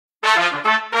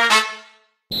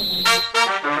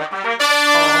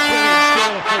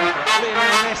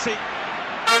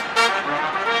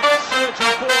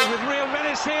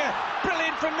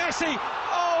from Messi.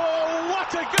 Oh,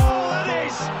 what a goal that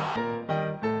is!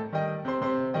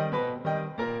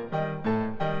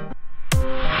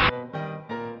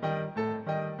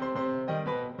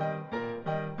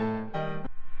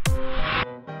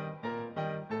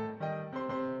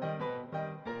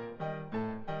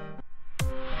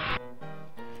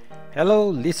 Hello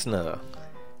listener,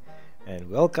 and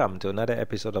welcome to another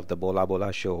episode of the Bola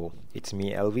Bola Show. It's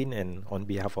me Elvin, and on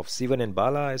behalf of Sivan and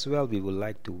Bala as well, we would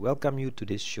like to welcome you to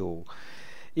this show.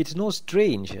 It's no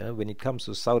strange when it comes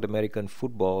to South American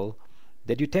football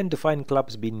that you tend to find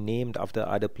clubs being named after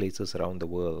other places around the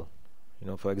world.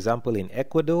 For example, in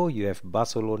Ecuador you have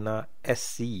Barcelona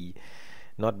SC,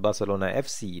 not Barcelona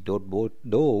FC,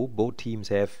 though both teams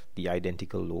have the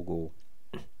identical logo.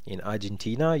 In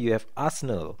Argentina you have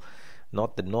Arsenal,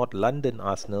 not the North London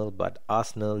Arsenal, but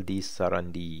Arsenal de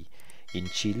Sarandi. In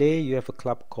Chile, you have a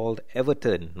club called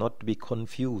Everton, not to be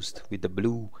confused with the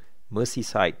blue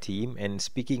Merseyside team. And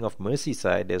speaking of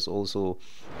Merseyside, there's also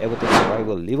Everton's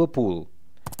rival Liverpool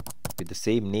with the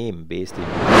same name based in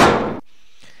Uruguay.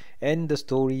 And the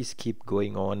stories keep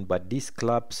going on, but these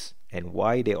clubs and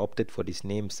why they opted for these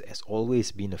names has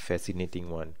always been a fascinating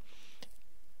one.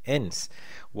 Hence,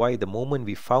 why the moment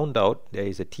we found out there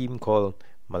is a team called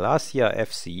Malasia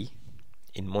FC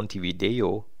in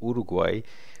Montevideo, Uruguay,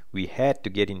 we had to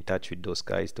get in touch with those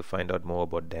guys to find out more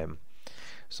about them.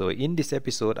 So in this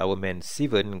episode, our man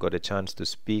Sivan got a chance to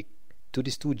speak to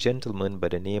these two gentlemen by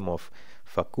the name of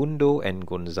Facundo and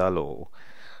Gonzalo.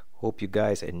 Hope you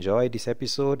guys enjoy this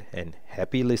episode and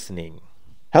happy listening.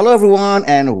 Hello everyone,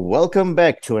 and welcome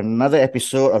back to another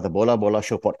episode of the Bola Bola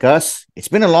Show podcast. It's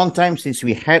been a long time since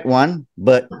we had one,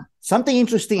 but something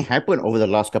interesting happened over the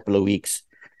last couple of weeks.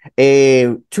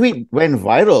 A tweet went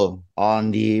viral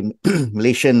on the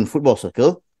Malaysian football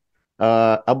circle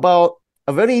about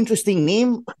a very interesting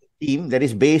team that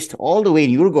is based all the way in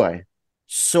Uruguay.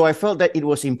 So I felt that it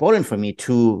was important for me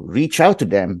to reach out to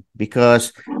them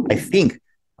because I think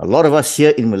a lot of us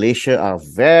here in Malaysia are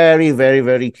very, very,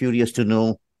 very curious to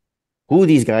know who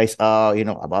these guys are,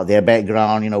 about their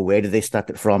background, where did they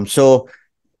started from. So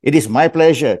it is my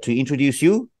pleasure to introduce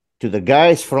you to the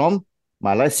guys from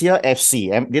Malasia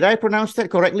FC. Did I pronounce that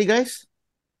correctly, guys?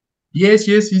 Yes,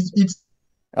 it's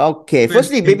okay.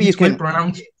 Firstly, maybe you can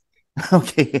pronounce.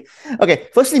 Okay.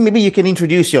 Firstly, maybe you can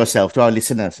introduce yourself to our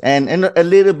listeners and a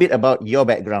little bit about your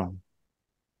background.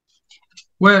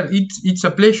 Well, it's a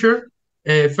pleasure.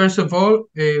 First of all,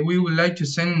 we would like to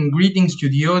send greetings to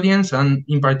the audience and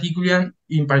in particular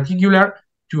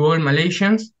to all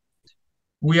Malaysians.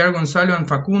 We are Gonzalo and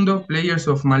Facundo, players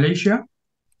of Malaysia.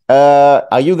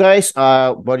 Are you guys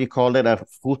what do you call it,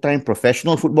 full-time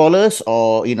professional footballers,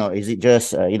 or is it just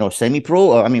semi-pro,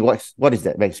 or what is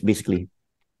that basically?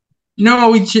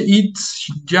 No, it's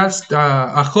just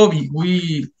a hobby.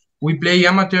 We play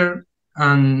amateur,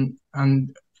 and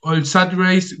all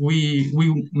Saturdays we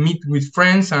meet with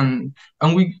friends and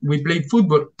we play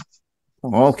football.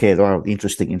 Okay, wow,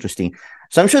 interesting.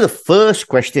 So I'm sure the first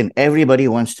question everybody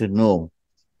wants to know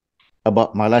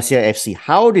about Malasia FC,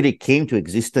 how did it came to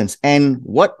existence and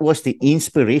what was the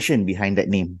inspiration behind that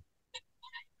name?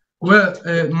 Well,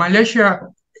 Malaysia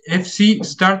FC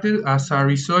started as a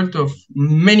result of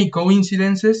many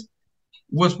coincidences.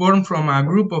 Was born from a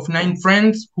group of 9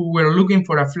 friends who were looking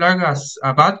for a flag as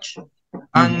a badge.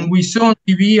 And we saw on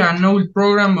TV an old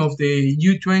program of the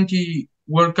U20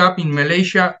 World Cup in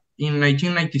Malaysia in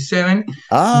 1997.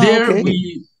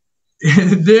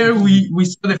 There we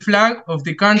saw the flag of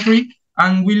the country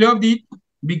and we loved it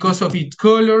because of its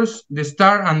colors, the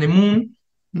star and the moon.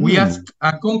 We asked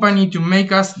a company to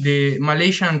make us the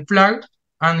Malaysian flag,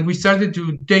 and we started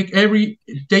to take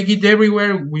it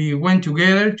everywhere. We went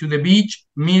together to the beach,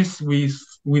 meals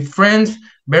with friends,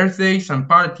 birthdays and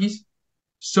parties.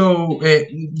 So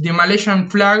the Malaysian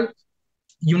flag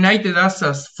united us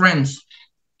as friends.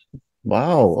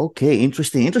 Wow, okay,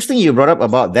 interesting. Interesting you brought up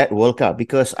about that World Cup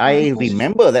because I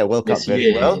remember that World Cup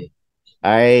very well.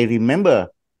 I remember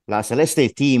La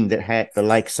Celeste team that had the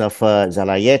likes of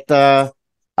Zalayeta,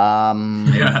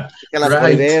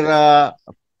 Oliveira.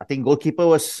 I think goalkeeper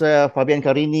was Fabian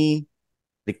Carini.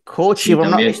 The coach, if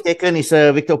I'm not mistaken, is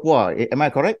Victor Pua. Am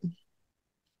I correct?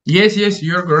 Yes,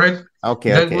 you're correct.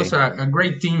 Okay, that was a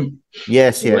great team.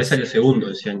 Yes. We were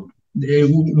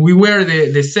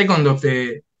the second of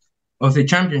the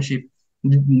championship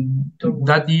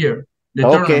that year. The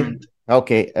tournament.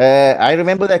 Okay. I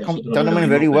remember that tournament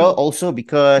very well also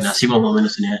because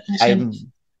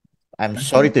I'm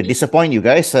sorry to disappoint you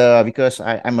guys because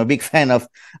I'm a big fan of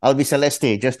Albi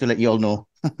Celeste, just to let you all know.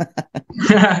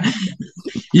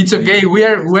 It's okay. We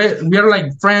are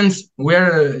like friends.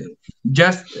 We're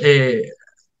just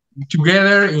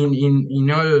together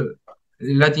in all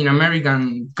Latin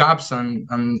American cups and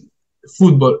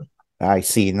football. I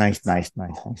see. Nice.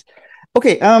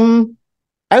 Okay.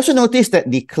 I also noticed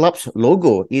that the club's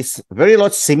logo is very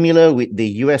lot similar with the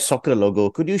US soccer logo.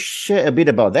 Could you share a bit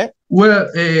about that? Well,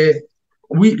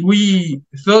 we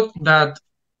thought that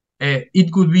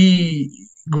it could be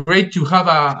great to have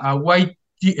a white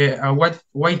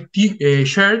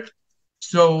shirt,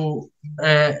 so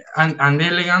and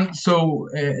elegant. So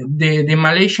the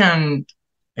Malaysian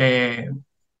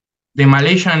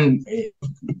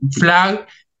flag,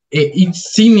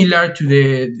 it's similar to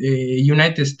the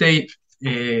United States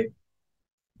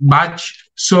badge.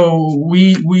 So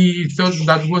we thought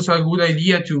that was a good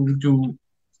idea to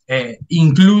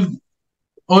include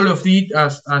all of it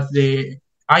as the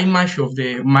image of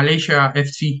the Malaysia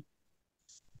FC.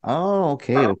 Oh,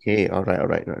 okay. All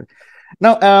right.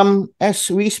 Now,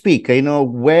 as we speak,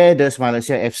 where does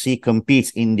Malaysia FC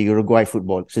compete in the Uruguay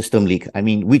Football System League? I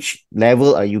mean, which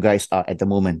level are you guys at the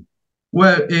moment?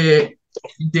 Well,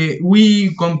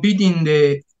 we compete in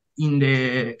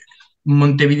the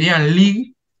Montevideo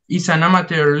League. It's an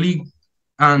amateur league,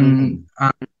 and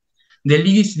the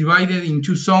league is divided in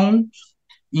two zones.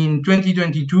 In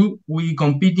 2022, we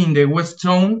compete in the West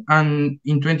Zone, and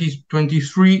in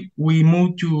 2023, we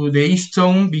moved to the East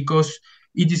Zone because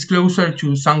it is closer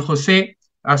to San Jose,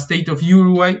 a state of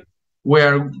Uruguay,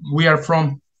 where we are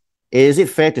from. Is it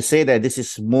fair to say that this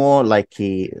is more like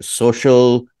a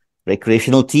social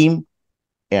recreational team?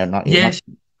 Yes,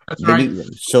 that's right.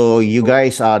 So you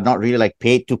guys are not really like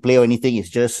paid to play or anything. It's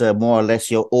just more or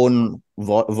less your own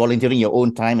volunteering, your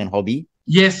own time and hobby.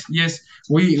 Yes.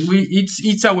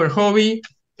 It's our hobby,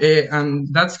 and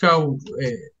that's how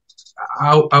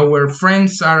our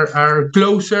friends are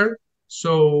closer.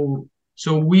 So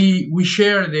we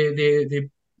share the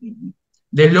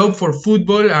love for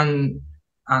football and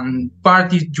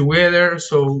party together.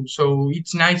 So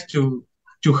it's nice to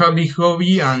have this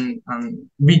hobby and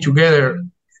be together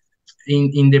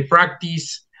in the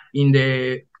practice, in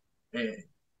the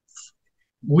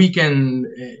weekend.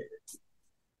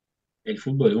 El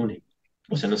fútbol une.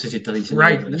 O sea, no sé si estás diciendo.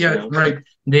 Right, yeah, right.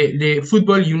 The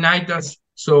football unites us,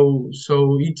 so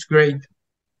it's great.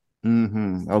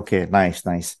 Okay,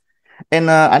 nice.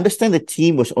 And I understand the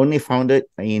team was only founded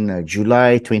in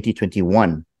July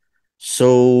 2021.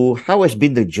 So how has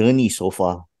been the journey so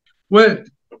far? Well,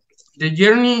 the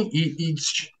journey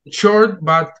it's short,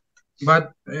 but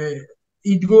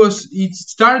it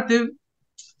started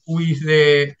with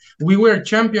we were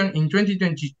champion in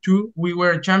 2022. We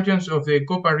were champions of the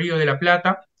Copa Rio de la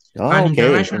Plata. Oh,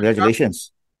 okay.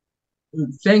 Congratulations.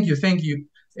 Thank you.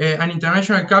 An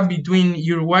international cup between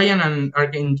Uruguayan and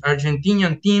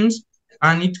Argentinian teams,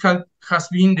 and it has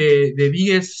been the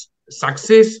biggest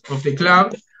success of the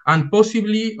club and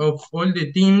possibly of all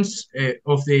the teams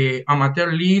of the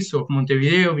amateur leagues of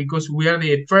Montevideo, because we are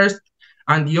the first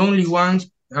and the only ones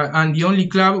and the only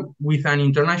club with an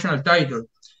international title.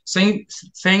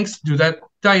 Thanks to that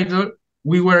title,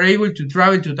 we were able to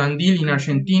travel to Tandil in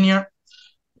Argentina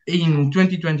in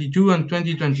 2022 and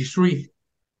 2023.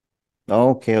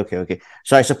 Okay.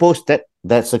 So I suppose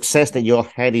that success that you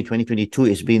had in 2022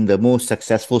 has been the most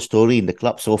successful story in the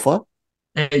club so far?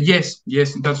 Yes,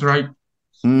 that's right.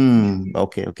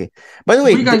 Okay. By the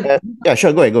way, yeah,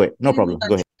 sure, go ahead. No problem.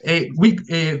 Go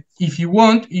ahead. If you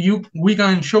want, we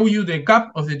can show you the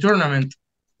cup of the tournament.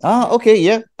 Okay,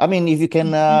 yeah. I mean, if you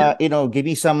can, give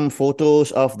me some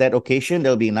photos of that occasion,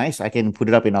 that'll be nice. I can put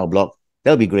it up in our blog.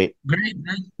 That'll be great. Great.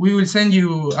 We will send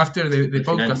you after the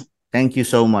podcast. Thank you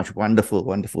so much.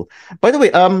 Wonderful. By the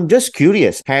way, I'm just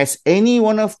curious. Has any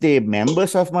one of the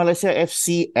members of Malaysia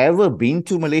FC ever been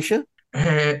to Malaysia?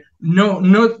 No,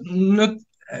 not.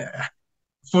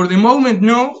 For the moment,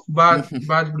 no. But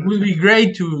it will be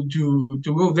great to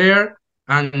go there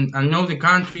and know the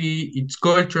country, its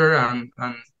culture, and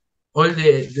all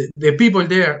the people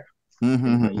there.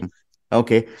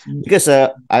 Okay, because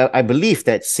I believe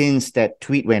that since that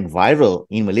tweet went viral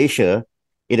in Malaysia,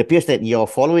 it appears that your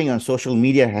following on social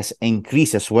media has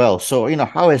increased as well. So,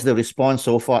 how has the response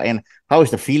so far, and how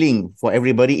is the feeling for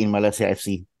everybody in Malaysia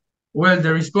FC? Well,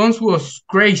 the response was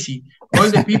crazy. All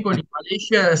the people in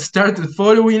Malaysia started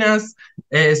following us,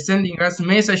 sending us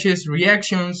messages,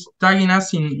 reactions, tagging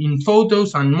us in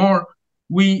photos and more.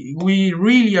 We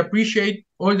really appreciate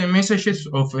all the messages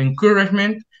of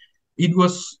encouragement. It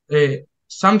was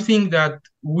something that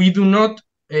we do not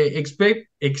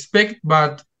expect,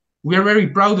 but we are very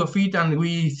proud of it, and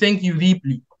we thank you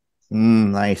deeply.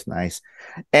 Nice.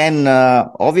 And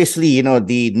obviously,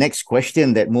 the next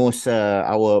question that most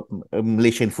our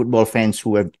Malaysian football fans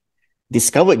who have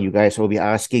discovered you guys will be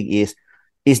asking is,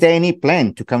 is there any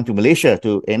plan to come to Malaysia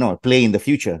to play in the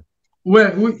future?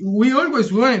 Well, we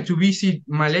always wanted to visit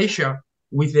Malaysia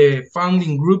with a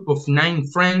founding group of 9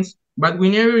 friends, but we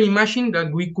never imagined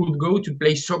that we could go to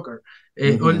play soccer.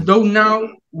 Although now,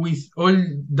 with all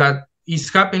that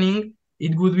is happening,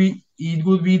 it would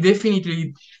be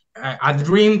definitely a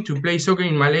dream to play soccer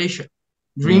in Malaysia.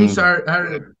 Dreams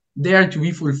are there to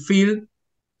be fulfilled,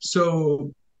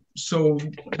 so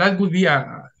that would be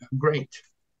a great.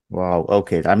 Wow.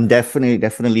 Okay. I'm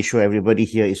definitely sure everybody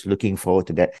here is looking forward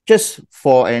to that. Just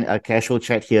for a casual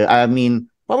chat here, I mean,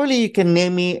 probably you can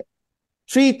name me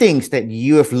 3 things that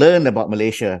you have learned about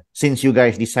Malaysia since you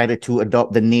guys decided to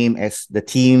adopt the name as the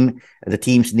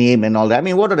team's name and all that. I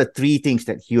mean, what are the 3 things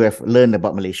that you have learned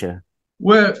about Malaysia?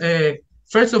 Well,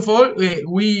 first of all,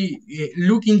 we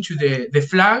look into the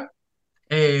flag.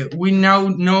 We now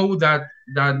know that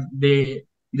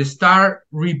the star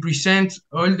represents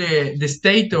all the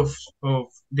states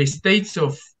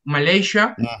of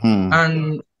Malaysia,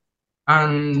 and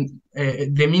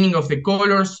the meaning of the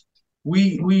colors.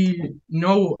 We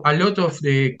know a lot of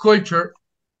the culture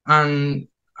and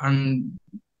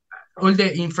all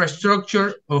the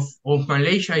infrastructure of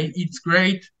Malaysia. It's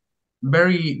great,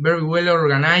 very well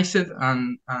organized,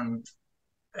 and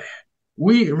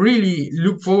we really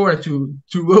look forward to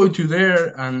go to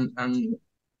there and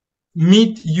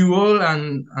meet you all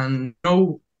and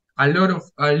know a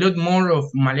lot more of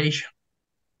Malaysia.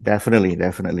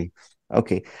 Definitely.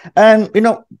 Okay. And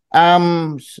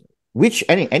which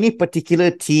any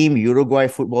particular team, Uruguay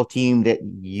football team that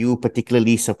you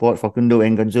particularly support, Facundo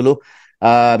and Gonzalo?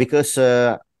 Because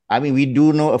I mean, we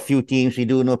do know a few teams. We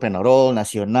do know Penarol,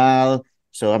 Nacional.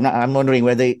 So I'm wondering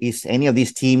whether is any of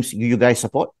these teams you guys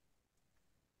support?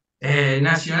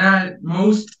 Nacional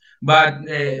most, but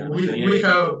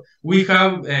we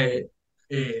have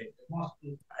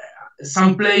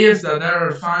some players that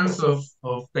are fans of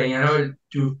Peñarol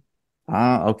too.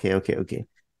 Okay.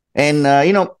 And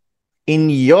in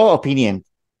your opinion,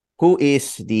 who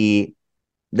is the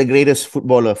greatest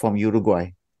footballer from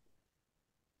Uruguay?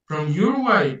 From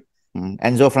Uruguay,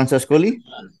 Enzo Francescoli?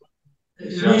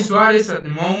 Luis Suarez at the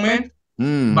moment,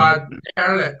 but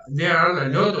there are a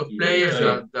lot of players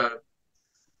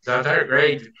that are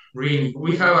great. Really,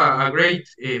 we have a great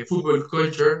football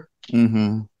culture.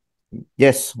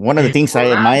 Yes, one of the things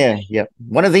I admire. Yeah,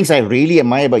 one of the things I really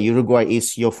admire about Uruguay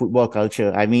is your football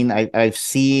culture. I mean, I've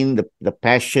seen the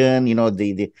passion.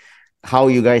 The how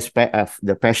you guys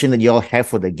the passion that you all have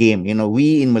for the game.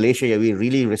 We in Malaysia, we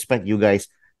really respect you guys.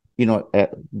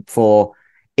 For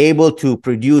able to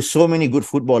produce so many good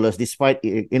footballers despite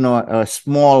a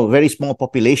very small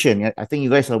population. I think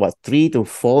you guys are about 3 to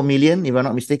 4 million, if I'm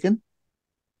not mistaken.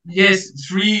 Yes,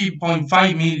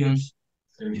 3.5 million.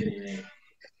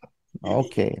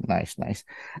 Okay, nice.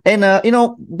 And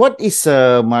what is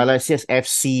Malaysia's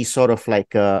FC sort of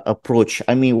like approach?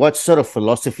 I mean, what sort of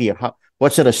philosophy,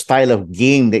 what sort of style of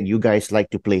game that you guys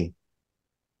like to play?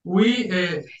 We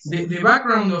the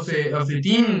background of the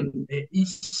team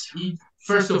is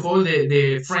first of all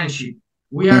the friendship.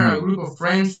 We are a group of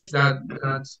friends that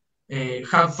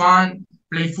have fun,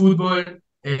 play football,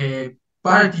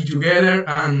 party together,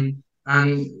 and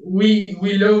we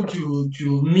love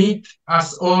to meet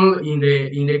us all in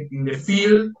the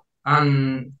field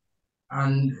and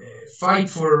fight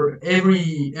for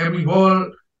every ball.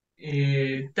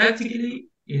 Tactically,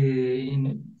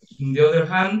 in the other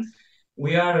hand,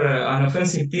 we are an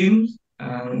offensive team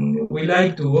and we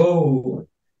like to go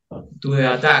to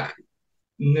the attack.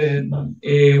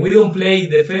 We don't play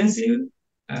defensive,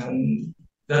 and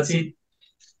that's it.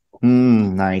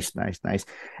 Nice.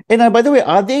 And by the way,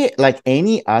 are there like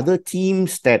any other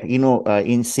teams that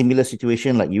in similar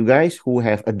situation like you guys who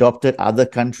have adopted other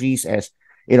countries as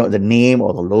the name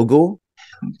or the logo?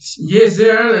 Yes,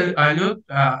 there are a lot,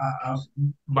 a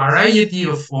variety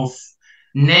of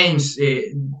names.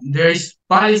 There is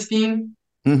Palestine,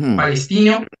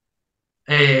 Palestino.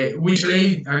 We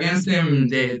played against them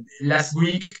the last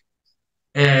week,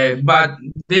 but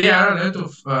there are a lot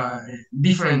of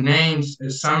different names.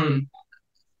 Some,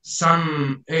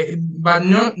 but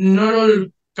not all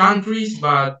countries,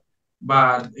 but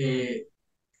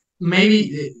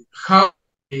maybe how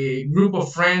a group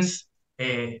of friends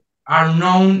are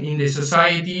known in the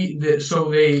society, so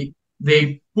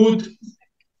they put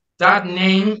that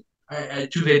name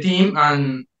to the team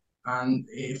and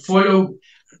follow.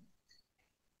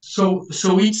 So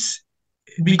it's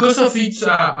because of it's an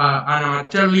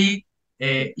amateur league.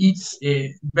 It's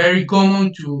very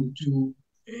common to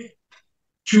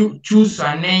choose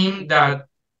a name that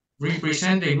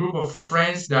represent a group of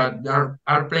friends that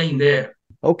are playing there.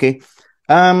 Okay.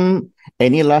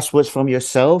 Any last words from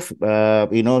yourself,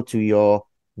 to your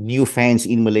new fans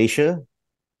in Malaysia?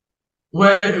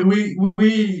 Well,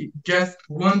 we just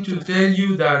want to tell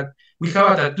you that we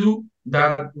have a tattoo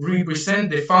that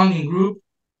represents the founding group.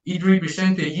 It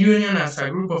represents the union as a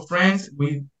group of friends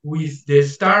with the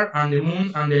star and the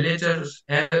moon and the letters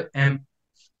L M.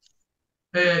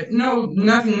 No,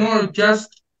 nothing more.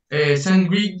 Just send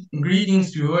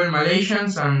greetings to all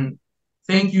Malaysians and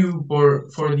thank you for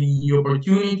the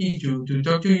opportunity to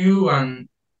talk to you and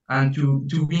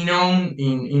to be known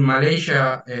in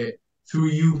Malaysia through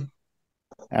you.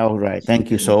 All right. Thank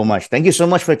you so much. Thank you so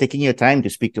much for taking your time to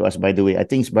speak to us, by the way. I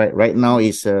think it's right now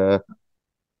is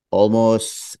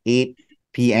almost 8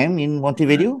 p.m. in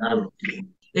Montevideo.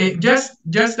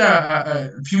 Just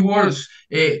a few words.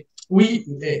 We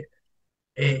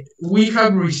we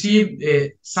have received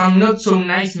some not so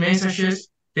nice messages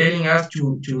telling us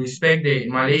to respect the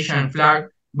Malaysian flag,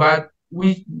 but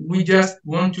we just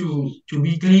want to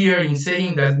be clear in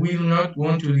saying that we do not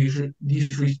want to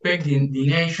disrespect the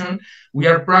nation. We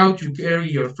are proud to carry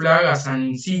your flag as an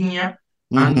insignia,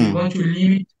 and we want to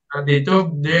leave it at the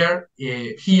top there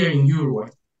here in Uruguay.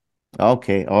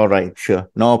 Okay, all right, sure.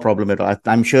 No problem at all.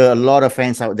 I'm sure a lot of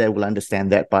fans out there will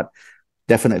understand that, but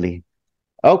definitely.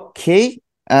 Okay,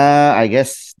 I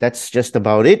guess that's just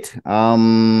about it.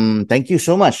 Thank you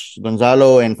so much,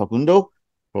 Gonzalo and Facundo,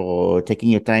 for taking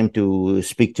your time to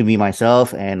speak to me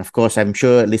myself. And of course, I'm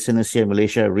sure listeners here in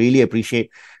Malaysia really appreciate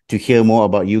to hear more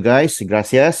about you guys.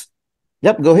 Gracias.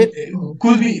 Yep, go ahead.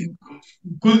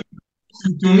 Could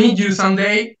to meet you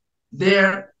someday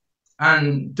there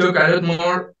and talk a lot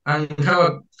more and have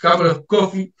a couple of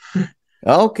coffee.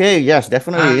 Okay, yes,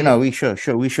 definitely. We sure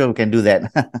we can do that.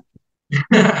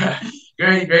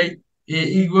 Great.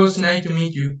 It was nice to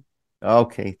meet you.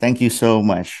 Okay, thank you so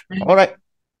much. All right.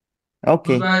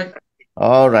 Okay. Bye.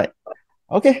 All right.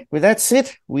 Okay, with that said,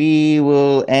 we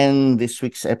will end this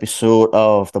week's episode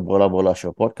of the Bola Bola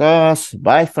Show podcast.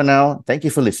 Bye for now. Thank you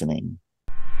for listening.